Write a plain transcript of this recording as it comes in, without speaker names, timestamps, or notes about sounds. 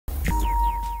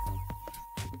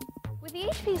With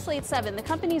the HP Slate 7, the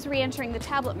company's re-entering the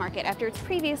tablet market after its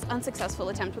previous unsuccessful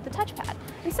attempt with the TouchPad.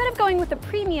 Instead of going with a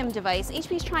premium device,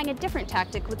 HP is trying a different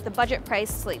tactic with the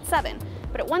budget-priced Slate 7.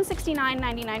 But at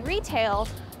 $169.99 retail,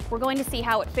 we're going to see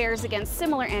how it fares against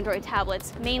similar Android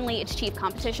tablets, mainly its chief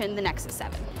competition, the Nexus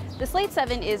 7. The Slate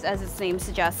 7 is, as its name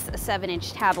suggests, a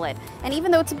 7-inch tablet, and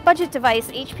even though it's a budget device,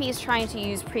 HP is trying to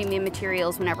use premium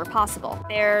materials whenever possible.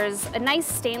 There's a nice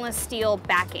stainless steel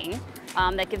backing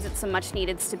that gives it some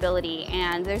much-needed stability,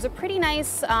 and there's a pretty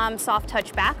nice soft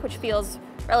touch back, which feels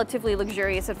relatively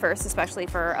luxurious at first, especially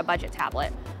for a budget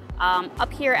tablet.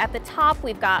 Up here at the top,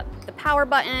 we've got the power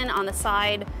button on the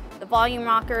side, the volume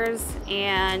rockers,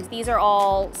 and these are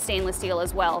all stainless steel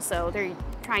as well, so they're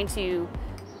trying to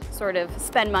sort of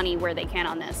spend money where they can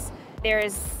on this.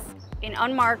 There's an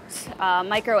unmarked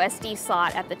micro SD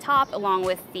slot at the top, along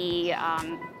with the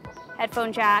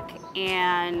headphone jack,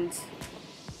 and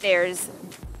there's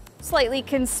slightly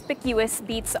conspicuous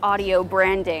Beats Audio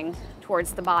branding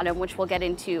towards the bottom, which we'll get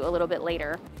into a little bit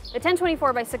later. The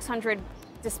 1024x600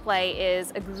 display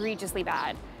is egregiously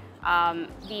bad.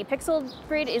 The pixel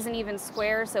grid isn't even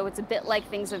square, so it's a bit like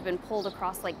things have been pulled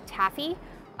across like taffy.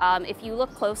 If you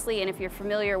look closely and if you're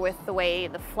familiar with the way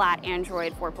the flat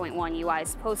Android 4.1 UI is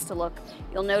supposed to look,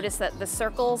 you'll notice that the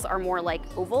circles are more like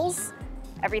ovals.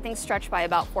 Everything's stretched by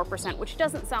about 4%, which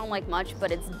doesn't sound like much,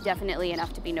 but it's definitely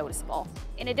enough to be noticeable.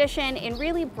 In addition, in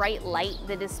really bright light,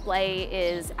 the display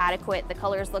is adequate, the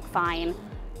colors look fine,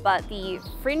 but the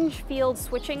fringe field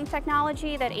switching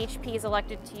technology that HP is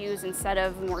elected to use instead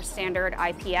of more standard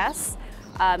IPS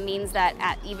means that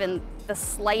at even the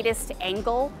slightest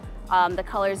angle, the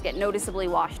colors get noticeably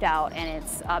washed out, and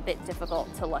it's a bit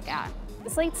difficult to look at. The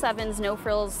Slate 7's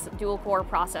no-frills dual-core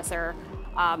processor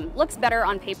looks better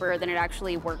on paper than it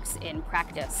actually works in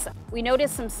practice. We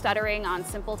noticed some stuttering on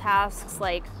simple tasks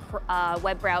like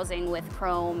web browsing with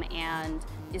Chrome and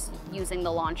just using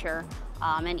the launcher,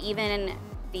 and even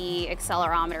the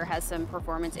accelerometer has some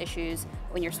performance issues.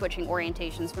 When you're switching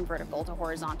orientations from vertical to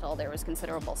horizontal, there was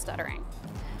considerable stuttering.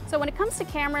 So when it comes to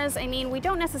cameras, I mean, we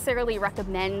don't necessarily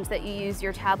recommend that you use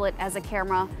your tablet as a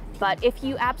camera, but if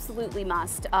you absolutely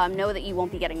must, know that you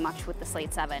won't be getting much with the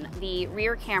Slate 7. The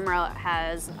rear camera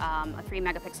has a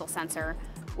 3-megapixel sensor,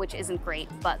 which isn't great,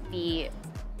 but the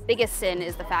biggest sin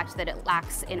is the fact that it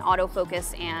lacks an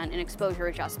autofocus and an exposure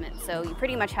adjustment. So you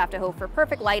pretty much have to hope for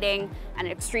perfect lighting and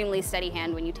an extremely steady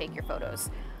hand when you take your photos.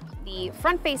 The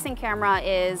front-facing camera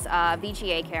is a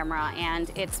VGA camera,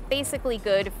 and it's basically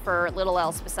good for little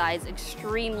else besides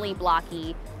extremely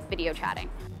blocky video chatting.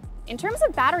 In terms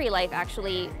of battery life,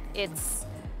 actually, it's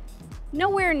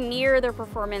nowhere near the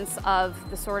performance of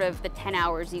the 10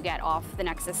 hours you get off the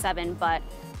Nexus 7, but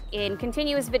in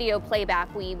continuous video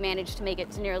playback, we managed to make it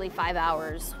to nearly 5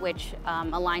 hours, which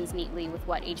aligns neatly with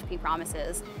what HP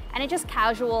promises. And in just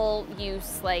casual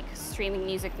use, like streaming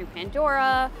music through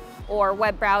Pandora, or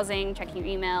web browsing, checking your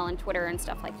email and Twitter and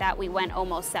stuff like that, we went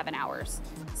almost 7 hours.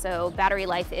 So battery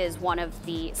life is one of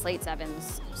the Slate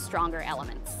 7's stronger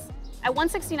elements. At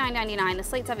 $169.99, the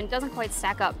Slate 7 doesn't quite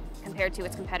stack up compared to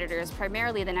its competitors,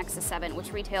 primarily the Nexus 7,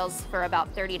 which retails for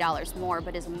about $30 more,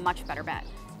 but is a much better bet.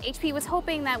 HP was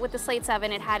hoping that with the Slate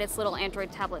 7 it had its little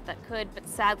Android tablet that could, but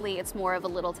sadly it's more of a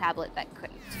little tablet that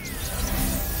couldn't.